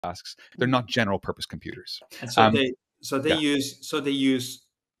tasks. They're not general purpose computers. And Um, they yeah, use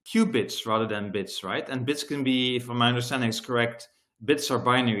qubits rather than bits, right? And bits can be, if my understanding is correct, bits are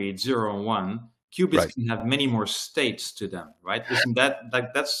binary, it's 0 and 1. Qubits right. can have many more states to them, right? Isn't that like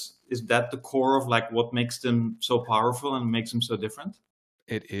is that the core of like what makes them so powerful and makes them so different?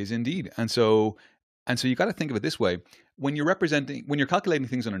 It is indeed. And so you got to think of it this way. When you're calculating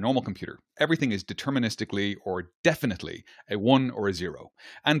things on a normal computer, everything is deterministically or definitely a 1 or a 0.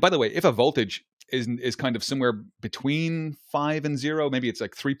 And by the way, if a voltage is kind of somewhere between 5 and 0, maybe it's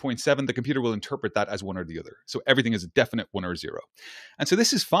like 3.7, the computer will interpret that as one or the other. So everything is a definite 1 or 0. And so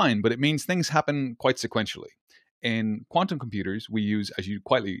this is fine, but it means things happen quite sequentially. In quantum computers, we use, as you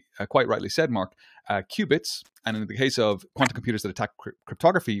quite rightly said, Mark, qubits. And in the case of quantum computers that attack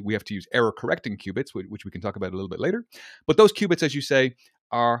cryptography, we have to use error-correcting qubits, which we can talk about a little bit later. But those qubits, as you say,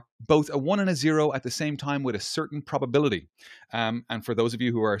 are both a 1 and a 0 at the same time with a certain probability. And for those of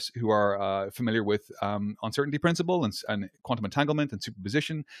you who are familiar with uncertainty principle and quantum entanglement and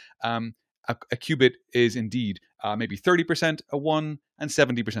superposition, a qubit is indeed maybe 30% a 1 and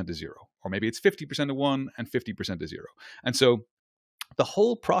 70% a 0. Or maybe it's 50% a 1 and 50% a 0. And so the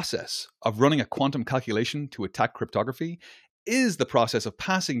whole process of running a quantum calculation to attack cryptography is the process of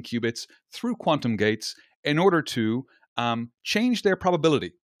passing qubits through quantum gates in order to change their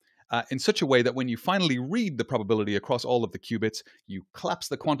probability in such a way that when you finally read the probability across all of the qubits, you collapse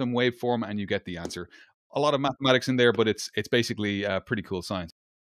the quantum waveform and you get the answer. A lot of mathematics in there, but it's basically pretty cool science.